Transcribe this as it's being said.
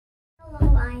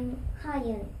I'm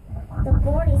Hayoon. The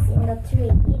ball is in the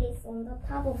tree. It is on the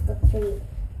top of the tree.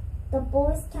 The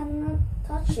boys cannot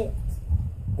touch it.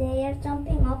 They are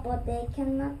jumping up, but they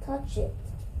cannot touch it.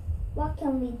 What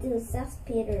can we do? Says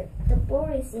Peter. The ball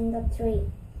is in the tree.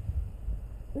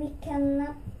 We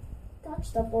cannot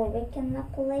touch the ball. We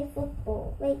cannot play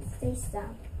football. Wait, says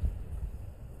Sam.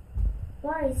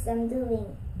 What is Sam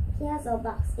doing? He has a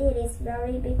box. It is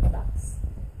very big box.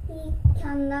 He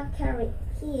cannot carry it.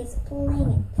 He is pulling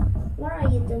it. What are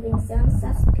you doing, Sam?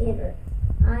 Says Peter.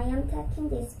 I am taking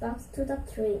this box to the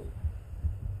tree.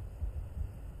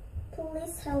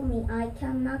 Please help me. I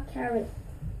cannot carry it.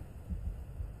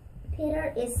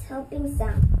 Peter is helping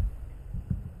Sam.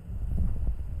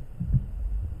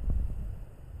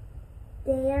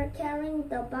 They are carrying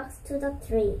the box to the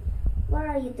tree. What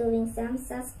are you doing, Sam?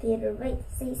 Says Peter. Wait,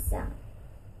 says Sam.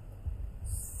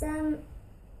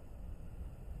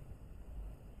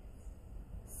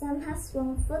 Sam has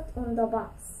one foot on the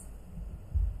box.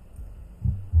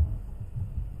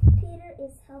 Peter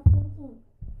is helping him.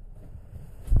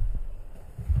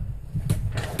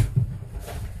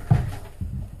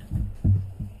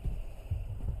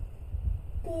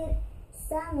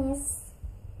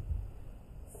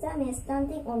 Sam is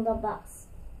standing on the box.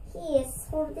 He is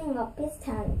holding up his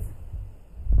hand.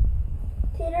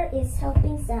 Peter is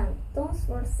helping Sam. Don't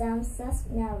swear, Sam, says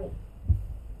Mary.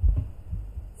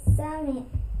 Sam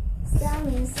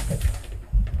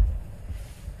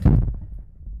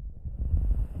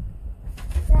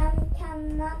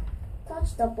cannot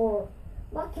touch the ball.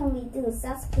 What can we do?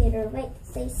 Says Peter. Wait,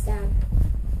 says Sam.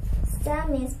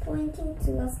 Sam is pointing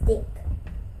to a stick.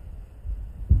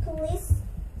 Please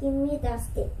give me that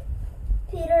stick.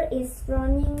 Peter is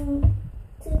running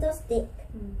to the stick.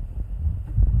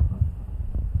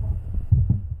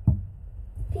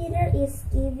 Peter is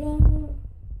giving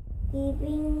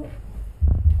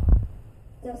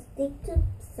the stick to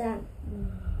Sam.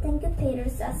 Thank you, Peter,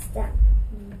 says Sam.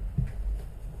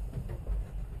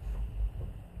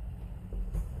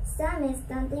 Sam is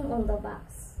standing on the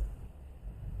box.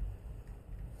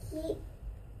 He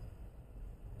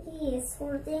is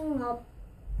holding up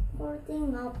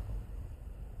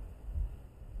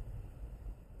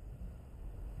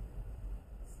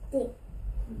stick.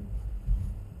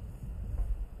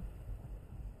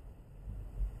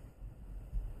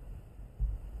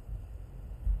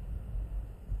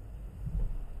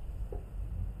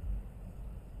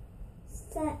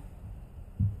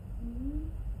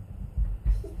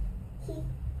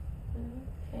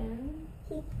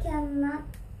 He cannot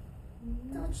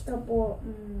touch the ball.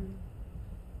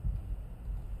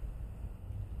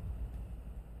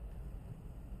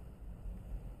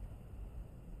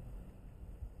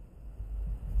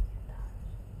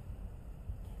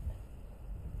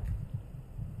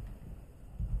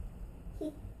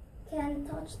 He can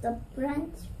touch the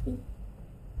branch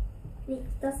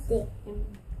with the stick,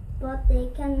 but they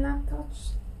cannot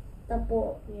touch the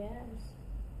ball. Yes.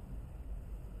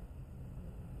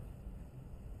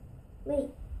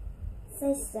 Wait,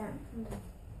 says Sam.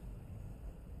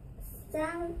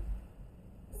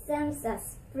 Sam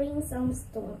says, bring some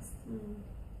stones.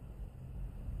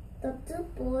 The two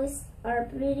boys are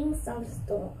bringing some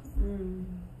stones.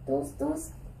 Those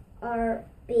stones are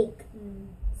big.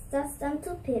 Says Sam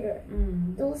to Peter.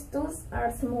 Those stones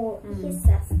are small. He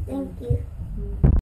says, thank you.